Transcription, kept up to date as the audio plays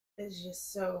is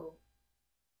just so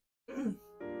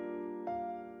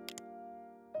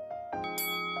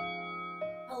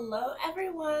Hello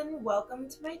everyone, welcome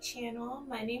to my channel.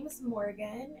 My name is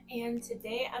Morgan and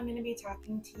today I'm going to be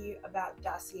talking to you about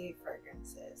Dossier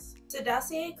fragrances. So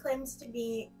Dossier claims to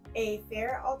be a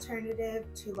fair alternative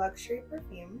to luxury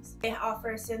perfumes. They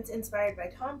offer scents inspired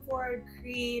by Tom Ford,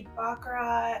 Creed,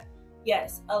 Baccarat,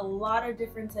 yes, a lot of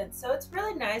different scents. So it's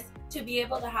really nice to be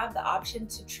able to have the option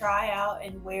to try out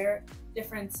and wear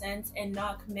different scents and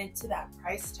not commit to that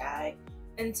price tag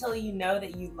until you know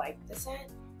that you like the scent.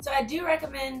 So I do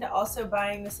recommend also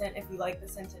buying the scent if you like the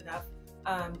scent enough,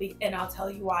 and I'll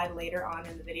tell you why later on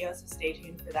in the video, so stay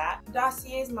tuned for that.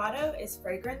 Dossier's motto is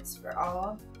fragrance for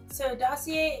all. So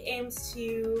Dossier aims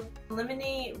to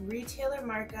eliminate retailer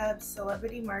markups,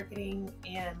 celebrity marketing,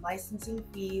 and licensing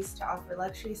fees to offer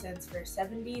luxury scents for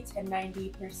 70 to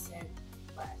 90%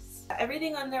 less.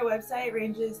 Everything on their website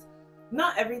ranges,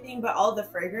 not everything, but all the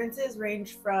fragrances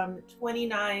range from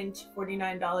 $29 to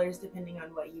 $49 depending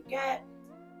on what you get.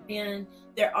 And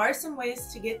there are some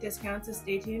ways to get discounts, so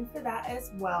stay tuned for that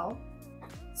as well.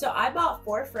 So I bought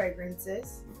 4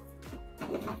 fragrances.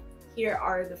 Here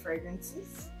are the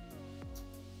fragrances.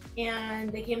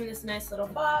 And they came in this nice little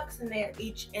box and they are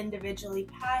each individually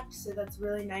packed, so that's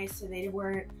really nice so they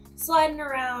weren't sliding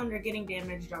around or getting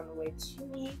damaged on the way to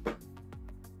me.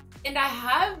 And I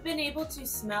have been able to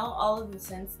smell all of the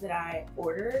scents that I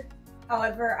ordered.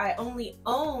 However, I only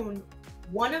own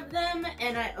one of them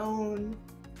and I own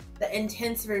the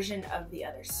intense version of the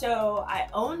other. So I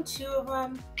own 2 of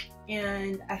them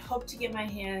and I hope to get my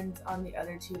hands on the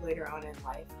other 2 later on in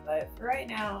life. But for right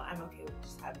now, I'm okay with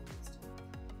just having these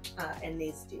 2 and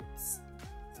these dupes.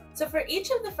 So for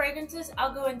each of the fragrances,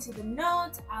 I'll go into the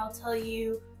notes, I'll tell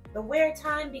you the wear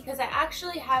time, because I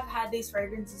actually have had these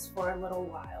fragrances for a little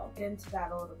while. I'll get into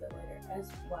that a little bit later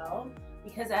as well,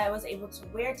 because I was able to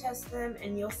wear test them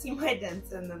and you'll see my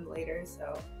dents in them later,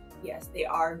 so yes, they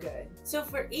are good. So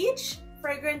for each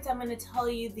fragrance, I'm going to tell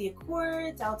you the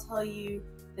accords, I'll tell you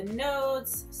the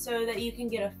notes, so that you can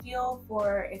get a feel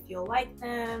for if you'll like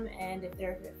them and if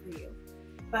they're fit for you.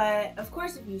 But of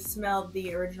course, if you smelled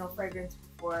the original fragrance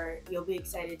before, you'll be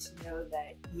excited to know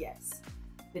that yes,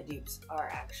 the dupes are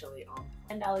actually on.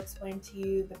 And I'll explain to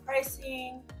you the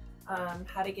pricing,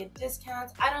 how to get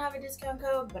discounts. I don't have a discount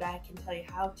code, but I can tell you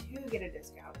how to get a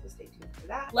discount, so stay tuned for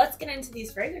that. Let's get into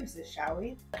these fragrances, shall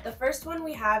we? The first one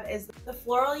we have is the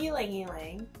Floral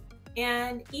Ylang,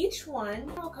 and each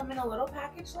one will come in a little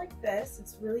package like this.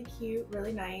 It's really cute,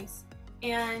 really nice.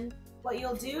 And what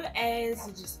you'll do is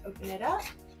you just open it up,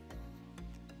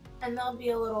 and there'll be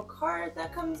a little card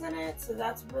that comes in it, so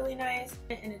that's really nice.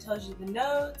 And it tells you the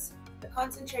notes, the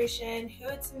concentration, who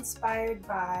it's inspired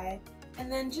by,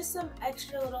 and then just some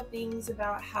extra little things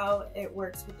about how it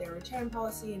works with their return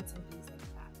policy and some things like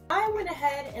that. I went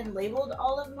ahead and labeled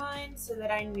all of mine so that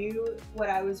I knew what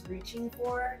I was reaching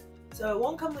for. So it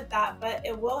won't come with that, but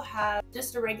it will have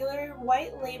just a regular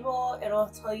white label. It'll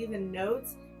tell you the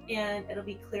notes and it'll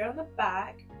be clear on the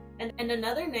back. And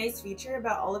another nice feature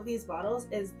about all of these bottles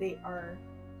is they are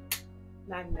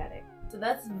magnetic. So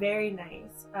that's very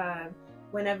nice.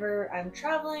 Whenever I'm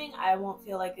traveling, I won't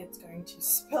feel like it's going to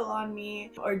spill on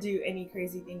me or do any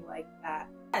crazy thing like that.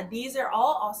 These are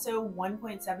all also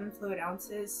 1.7 fluid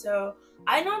ounces. So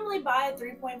I normally buy a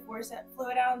 3.4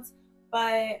 fluid ounce,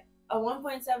 but a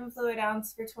 1.7 fluid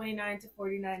ounce for $29 to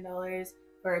 $49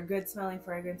 for a good smelling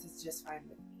fragrance is just fine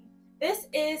with me. This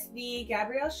is the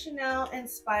Gabrielle Chanel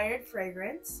inspired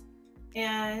fragrance,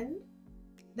 and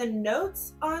the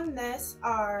notes on this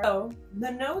are,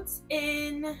 the notes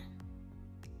in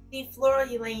the Floral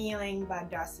Ylang by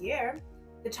Dossier,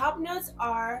 the top notes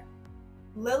are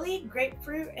lily,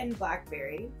 grapefruit, and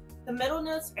blackberry. The middle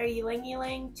notes are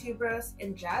ylang, tuberose,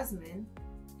 and jasmine.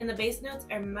 And the base notes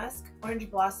are musk, orange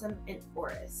blossom, and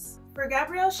orris. For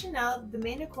Gabrielle Chanel, the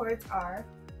main accords are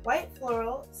white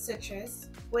floral, citrus,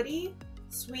 woody,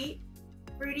 sweet,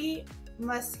 fruity,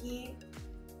 musky,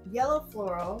 yellow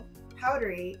floral,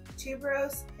 powdery,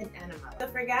 tuberose, and enema. So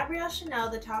for Gabrielle Chanel,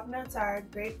 the top notes are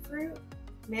grapefruit,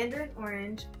 mandarin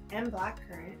orange, and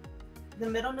blackcurrant. The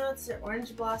middle notes are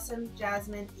orange blossom,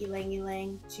 jasmine,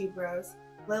 ylang, tuberose,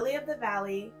 lily of the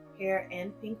valley, pear,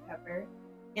 and pink pepper.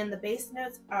 And the base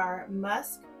notes are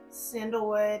musk,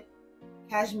 sandalwood,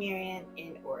 cashmere,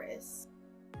 and orris.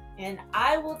 And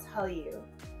I will tell you,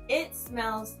 it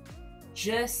smells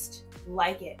just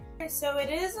like it. So it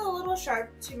is a little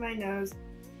sharp to my nose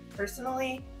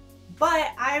personally,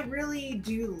 but I really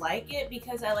do like it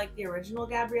because I like the original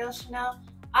Gabrielle Chanel.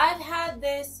 I've had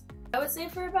this I would say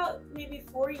for about maybe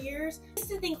 4 years. I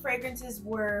used to think fragrances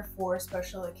were for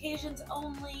special occasions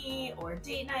only or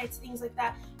date nights, things like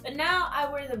that. But now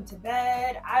I wear them to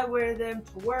bed, I wear them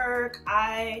to work.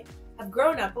 I have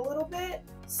grown up a little bit,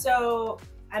 so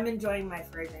I'm enjoying my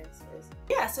fragrances.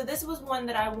 Yeah, so this was one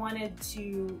that I wanted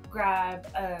to grab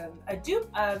a dupe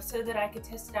of so that I could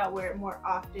test it out, wear it more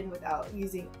often without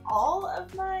using all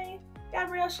of my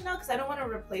Gabrielle Chanel because I don't want to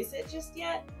replace it just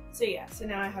yet. So yeah, so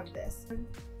now I have this.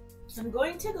 I'm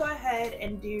going to go ahead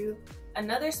and do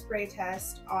another spray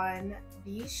test on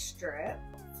the strip.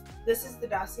 This is the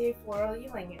Dossier Floral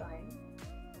Ylang.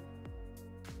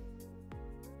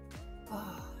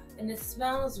 Oh, and it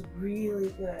smells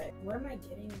really good. What am I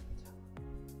getting at the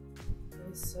top?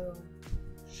 It is so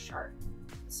sharp.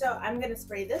 So I'm gonna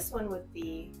spray this one with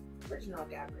the original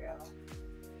Gabrielle.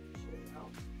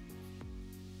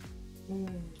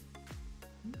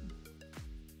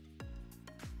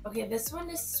 Okay, this one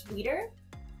is sweeter,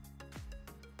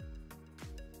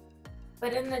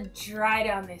 but in the dry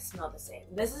down they smell the same.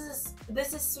 This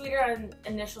is sweeter on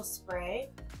initial spray,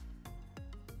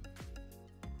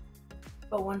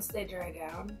 but once they dry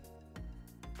down,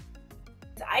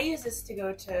 I use this to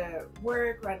go to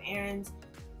work, run errands.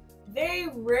 Very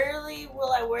rarely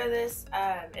will I wear this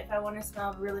if I want to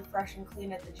smell really fresh and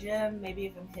clean at the gym. Maybe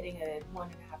if I'm hitting a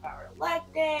 1.5 hour leg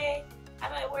day, I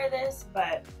might wear this,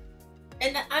 but.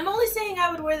 And I'm only saying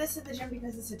I would wear this at the gym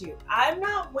because it's a dupe. I'm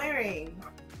not wearing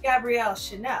Gabrielle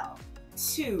Chanel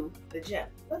to the gym.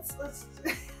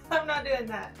 I'm not doing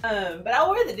that. But I'll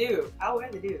wear the dupe. I'll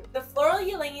wear the dupe. The Floral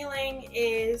Ylang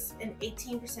is an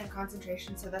 18%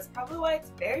 concentration, so that's probably why it's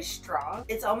very strong.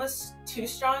 It's almost too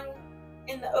strong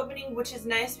in the opening, which is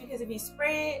nice because if you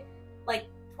spray it like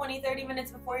 20-30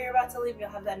 minutes before you're about to leave, you'll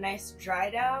have that nice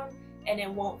dry down and it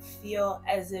won't feel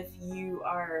as if you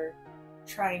are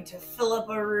trying to fill up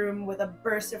a room with a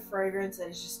burst of fragrance that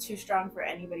is just too strong for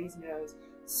anybody's nose.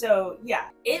 So yeah,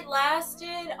 it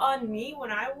lasted on me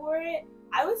when I wore it,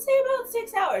 I would say about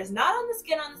 6 hours. Not on the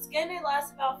skin. On the skin it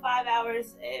lasts about 5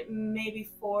 hours, maybe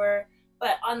 4,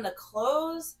 but on the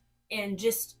clothes and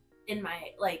just in my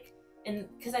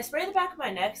because I spray the back of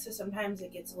my neck, so sometimes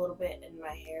it gets a little bit in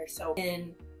my hair, so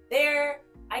in there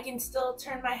I can still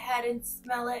turn my head and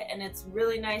smell it, and it's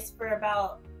really nice for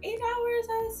about 8 hours,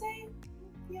 I would say.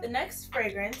 The next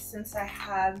fragrance, since I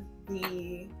have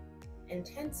the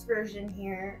intense version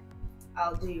here,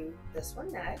 I'll do this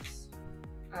one next,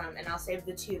 and I'll save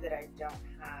the 2 that I don't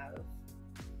have,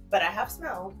 but I have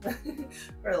smelled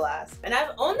for last. And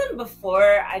I've owned them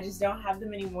before, I just don't have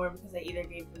them anymore because I either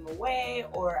gave them away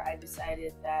or I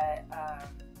decided that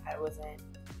I wasn't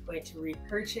going to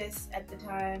repurchase at the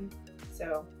time.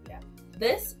 So yeah.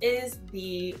 This is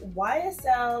the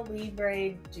YSL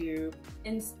Libre dupe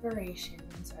Inspiration.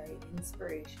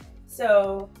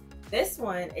 So this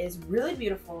one is really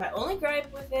beautiful. My only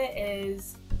gripe with it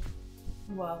is,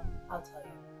 well, I'll tell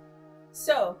you.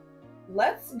 So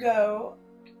let's go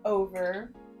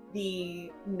over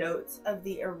the notes of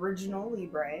the original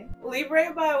Libre.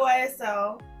 Libre by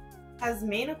YSL has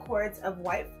main accords of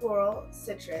white floral,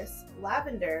 citrus,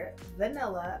 lavender,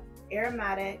 vanilla,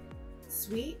 aromatic,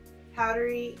 sweet,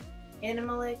 powdery,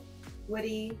 animalic,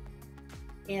 woody,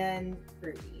 and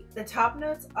fruity. The top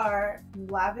notes are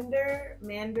lavender,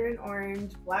 mandarin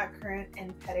orange, blackcurrant,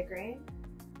 and petitgrain.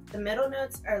 The middle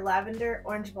notes are lavender,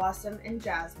 orange blossom, and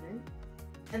jasmine.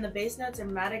 And the base notes are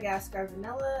Madagascar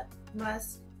vanilla,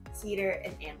 musk, cedar,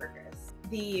 and ambergris.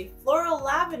 The floral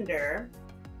lavender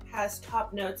has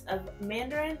top notes of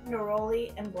mandarin,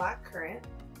 neroli, and blackcurrant,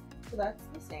 so that's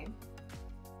the same.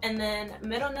 And then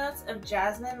middle notes of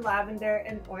jasmine, lavender,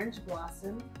 and orange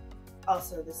blossom,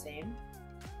 also the same.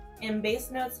 And base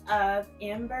notes of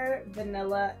amber,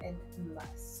 vanilla, and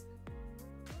musk.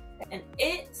 And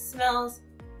it smells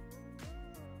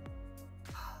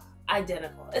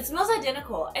identical. It smells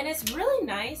identical, and it's really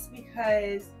nice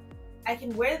because I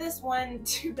can wear this one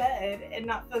to bed and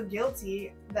not feel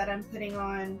guilty that I'm putting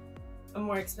on a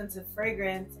more expensive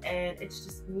fragrance and it's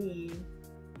just me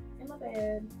in my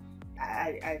bed.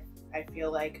 I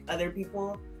feel like other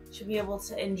people should be able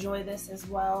to enjoy this as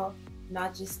well,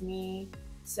 not just me.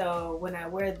 So when I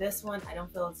wear this one, I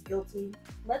don't feel as guilty.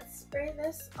 Let's spray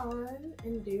this on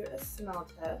and do a smell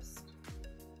test.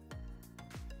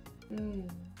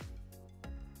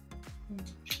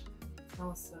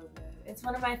 Smells so good. It's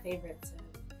one of my favorites.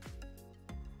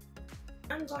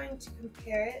 I'm going to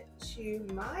compare it to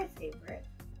my favorite,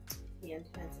 the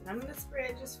Intense, and I'm going to spray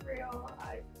it just for y'all.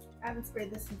 I haven't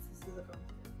sprayed this since this is a girl.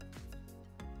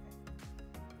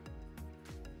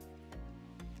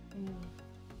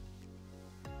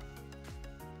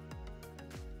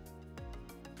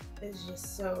 It's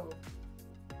just so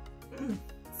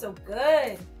So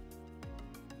good.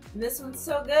 And this one's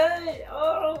so good.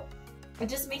 Oh, it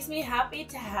just makes me happy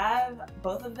to have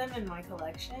both of them in my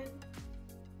collection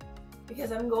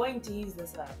because I'm going to use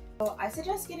this up. So I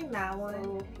suggest getting that one.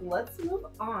 So let's move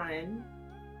on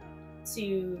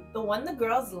to the one the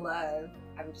girls love.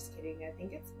 I'm just kidding. I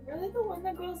think it's really the one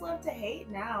that girls love to hate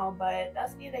now, but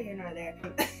that's neither here nor there.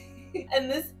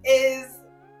 And this is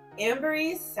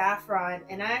Ambery Saffron,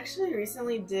 and I actually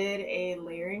recently did a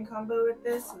layering combo with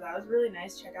this, so that was really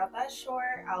nice. Check out that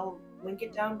short. I'll link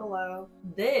it down below.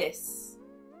 This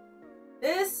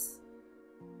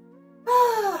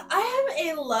I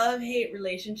have a love-hate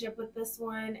relationship with this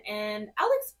one, and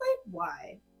I'll explain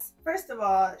why. First of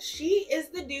all, she is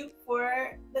the dupe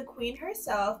for the queen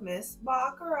herself, Miss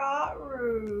Baccarat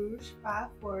Rouge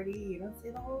 540. You don't say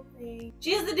the whole thing.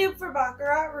 She is the dupe for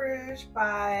Baccarat Rouge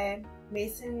by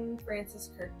Mason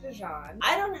Francis Kirk de Jean.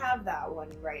 I don't have that one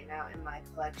right now in my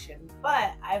collection,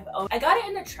 but I got it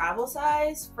in a travel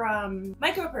size from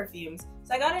Micro Perfumes.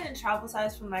 So I got it in travel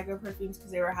size from Micro Perfumes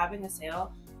because they were having a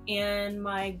sale. And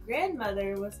my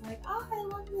grandmother was like, oh, I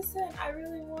love this scent. I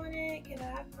really want it. Can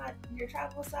I have your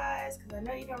travel size? Because I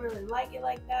know you don't really like it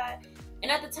like that.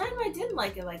 And at the time, I didn't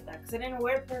like it like that because I didn't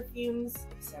wear perfumes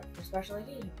except for special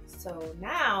occasions. So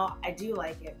now I do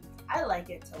like it. I like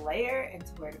it to layer and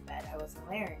to wear to bed. I wasn't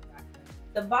layering back then.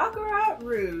 The Baccarat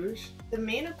Rouge, the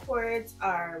main accords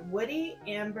are woody,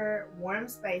 amber, warm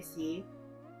spicy,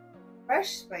 fresh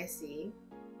spicy,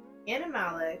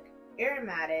 animalic,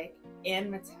 aromatic, and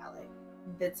metallic.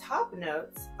 The top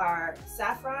notes are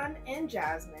saffron and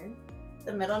jasmine.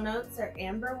 The middle notes are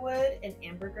amberwood and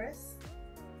ambergris.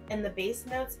 And the base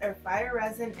notes are fire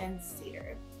resin and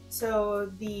cedar.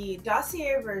 So the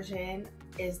Dossier version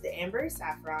is the Ambery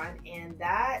Saffron, and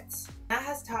that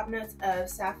has top notes of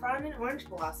saffron and orange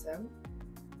blossom,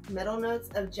 middle notes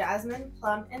of jasmine,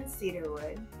 plum, and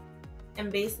cedarwood,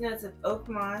 and base notes of oak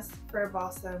moss, fir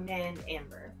balsam, and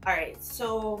amber. Alright,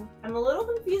 so I'm a little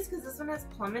confused because this one has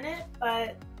plum in it,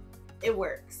 but it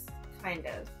works, kind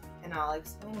of, and I'll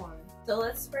explain why. So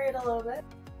let's spray it a little bit.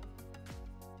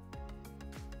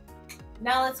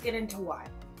 Now let's get into why.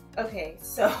 Okay,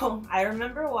 so I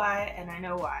remember why and I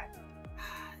know why.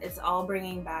 It's all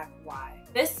bringing back why.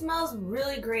 This smells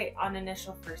really great on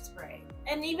initial first spray,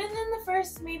 and even in the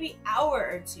first maybe hour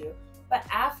or two. But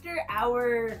after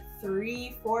hour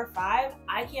 3, 4, 5,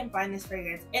 I can't find this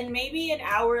fragrance. And maybe in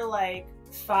hour like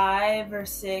 5 or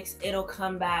 6, it'll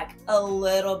come back a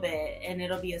little bit and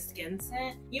it'll be a skin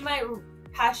scent. You might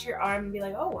pass your arm and be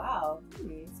like, oh wow,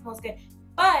 it smells good.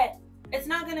 But it's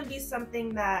not gonna be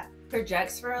something that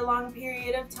projects for a long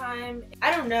period of time.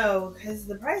 I don't know, because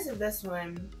the price of this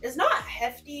one is not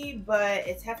hefty, but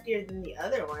it's heftier than the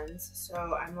other ones. So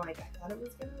I'm like, I thought it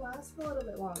was gonna last a little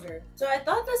bit longer. So I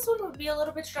thought this one would be a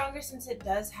little bit stronger since it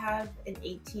does have an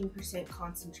 18%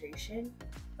 concentration.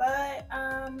 But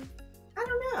I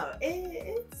don't know,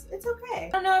 it's okay. I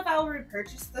don't know if I'll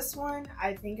repurchase this one.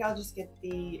 I think I'll just get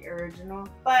the original,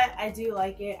 but I do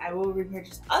like it. I will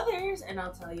repurchase others, and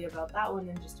I'll tell you about that one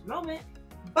in just a moment.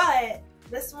 But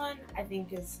this one I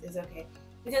think is okay,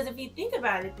 because if you think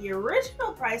about it, the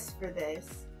original price for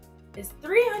this is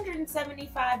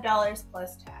 $375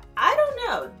 plus tax. I don't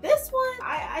know, this one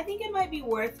I think it might be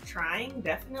worth trying,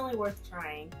 definitely worth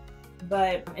trying.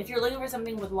 But if you're looking for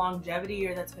something with longevity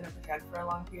or that's going to protect for a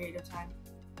long period of time,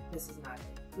 this is not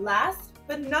it. Last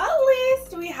but not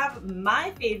least, we have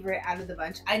my favorite out of the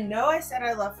bunch. I know I said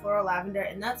I love Floral Lavender,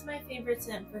 and that's my favorite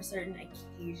scent for certain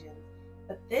occasions.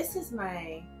 But this is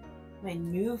my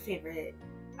new favorite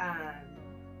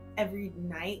every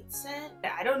night scent.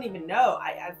 I don't even know.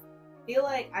 I feel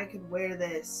like I could wear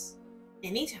this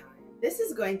anytime. This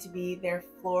is going to be their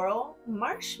Floral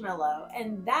Marshmallow,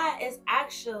 and that is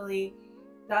actually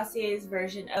Dossier's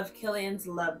version of Kilian's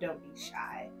Love Don't Be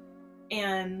Shy.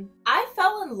 And I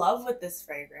fell in love with this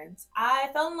fragrance. I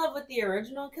fell in love with the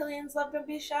original Kilian's Love Don't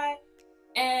Be Shy,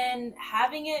 and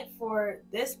having it for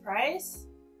this price,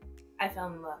 I fell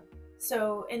in love.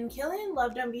 So in Kilian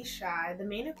Love Don't Be Shy, the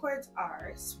main accords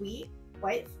are sweet,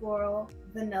 white floral,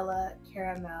 vanilla,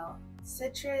 caramel,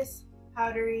 citrus,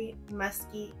 powdery,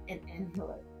 musky, and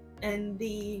amber. And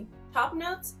the top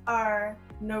notes are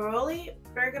neroli,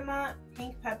 bergamot,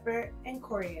 pink pepper, and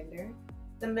coriander.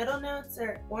 The middle notes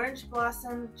are orange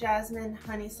blossom, jasmine,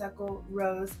 honeysuckle,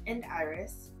 rose, and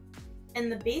iris.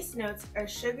 And the base notes are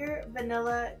sugar,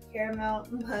 vanilla, caramel,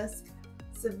 musk,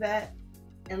 civet,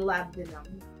 and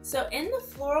labdanum. So in the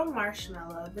Floral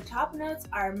Marshmallow, the top notes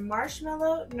are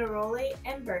marshmallow, neroli,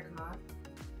 and bergamot.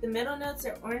 The middle notes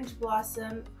are orange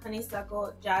blossom,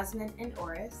 honeysuckle, jasmine, and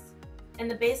orris. And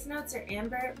the base notes are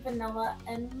amber, vanilla,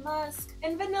 and musk.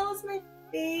 And vanilla's my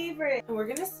favorite. And we're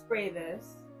gonna spray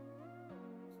this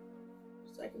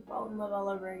so I can fall in love all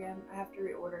over again. I have to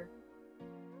reorder.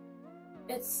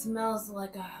 It smells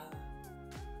like a hug.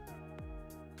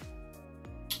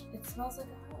 It smells like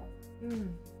a hug.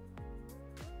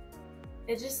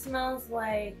 It just smells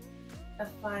like a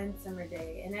fine summer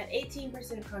day. And at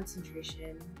 18%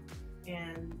 concentration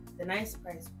and the nice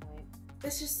price point,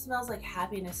 this just smells like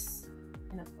happiness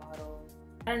in a bottle.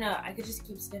 I don't know, I could just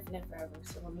keep sniffing it forever,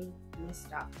 so let me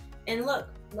stop. And look,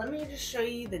 let me just show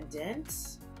you the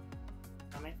dents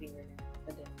on my fingernail.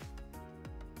 The dent.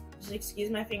 Just excuse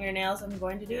my fingernails. I'm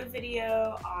going to do a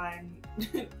video on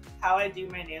how I do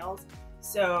my nails,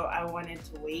 so I wanted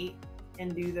to wait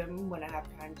and do them when I have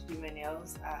time to do my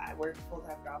nails. I work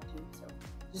full-time job too, so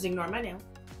just ignore my nail.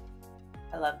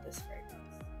 I love this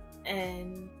fragrance.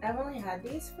 And I've only had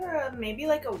these for maybe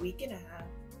like a week and a half.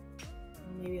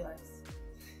 Maybe less.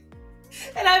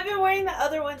 And I've been wearing the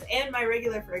other ones and my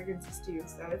regular fragrances too,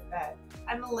 so it's bad.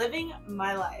 I'm living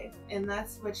my life, and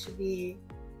that's what should be.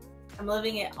 I'm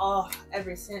living it all,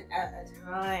 every cent at a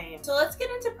time. So let's get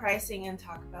into pricing and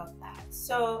talk about that.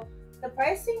 So the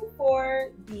pricing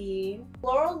for the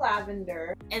Floral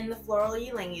Lavender and the Floral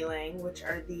Ylang, which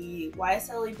are the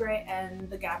YSL Libre and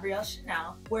the Gabrielle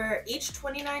Chanel, were each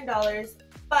 $29,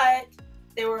 but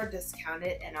they were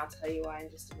discounted, and I'll tell you why in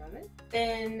just a moment.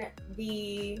 Then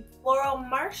the Floral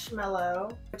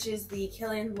Marshmallow, which is the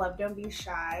Kilian Love Don't Be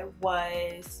Shy,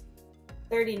 was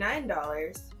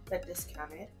 $39, but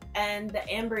discounted. And the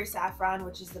Amber Saffron,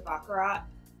 which is the Baccarat,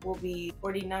 will be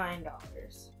 $49.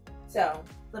 So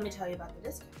let me tell you about the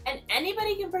discount. And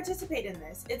anybody can participate in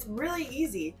this. It's really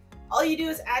easy. All you do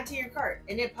is add to your cart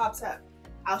and it pops up.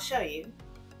 I'll show you.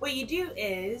 What you do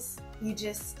is you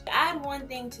just add one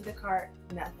thing to the cart,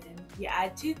 nothing. You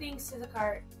add two things to the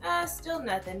cart, still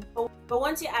nothing. But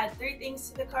once you add three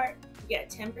things to the cart, you get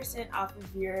 10% off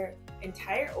of your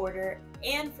entire order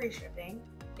and free shipping.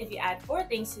 If you add four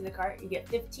things to the cart, you get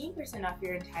 15% off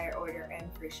your entire order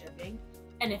and free shipping.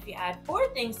 And if you add four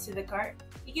things to the cart,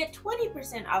 you get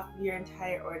 20% off of your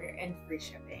entire order and free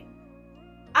shipping.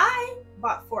 I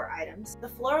bought 4 items. The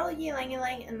Floral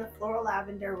Ylang and the Floral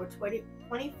Lavender were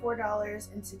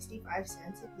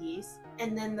 $24.65 a piece.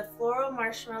 And then the Floral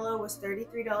Marshmallow was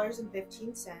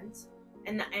 $33.15.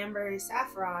 And the Amber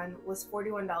Saffron was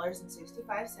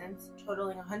 $41.65,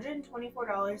 totaling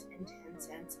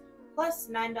 $124.10, plus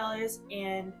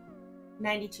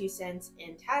 $9.92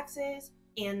 in taxes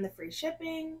and the free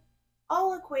shipping,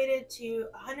 all equated to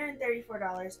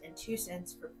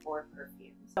 $134.02 for 4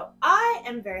 perfumes. So I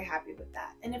am very happy with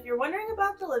that. And if you're wondering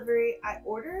about delivery, I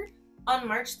ordered on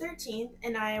March 13th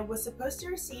and I was supposed to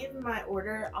receive my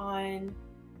order on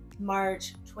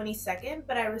March 22nd,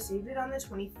 but I received it on the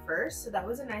 21st, so that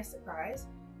was a nice surprise.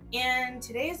 And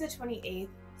today is the 28th,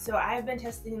 so I've been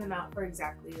testing them out for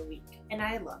exactly a week, and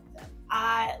I love them.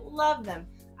 I love them.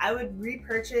 I would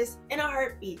repurchase in a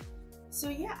heartbeat. So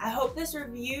yeah, I hope this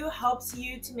review helps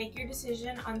you to make your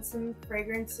decision on some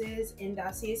fragrances in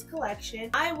Dossier's collection.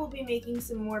 I will be making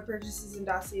some more purchases in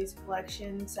Dossier's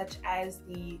collection, such as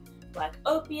the Black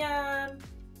Opium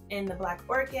and the Black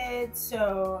Orchid,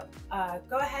 so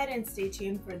go ahead and stay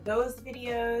tuned for those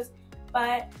videos.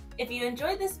 But if you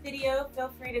enjoyed this video, feel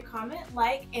free to comment,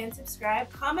 like, and subscribe.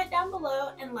 Comment down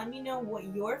below and let me know what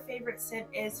your favorite scent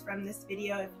is from this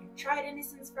video. If you've tried any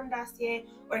scents from Dossier,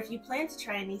 or if you plan to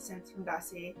try any scents from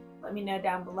Dossier, let me know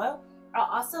down below. I'll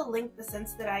also link the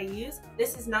scents that I use.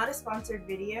 This is not a sponsored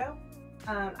video.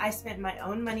 I spent my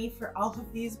own money for all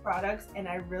of these products and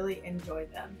I really enjoy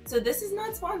them. So this is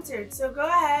not sponsored, so go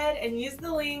ahead and use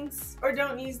the links, or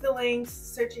don't use the links,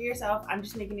 search it yourself. I'm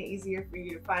just making it easier for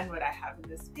you to find what I have in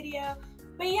this video.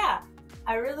 But yeah,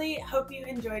 I really hope you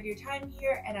enjoyed your time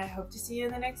here and I hope to see you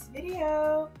in the next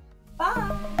video.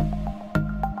 Bye!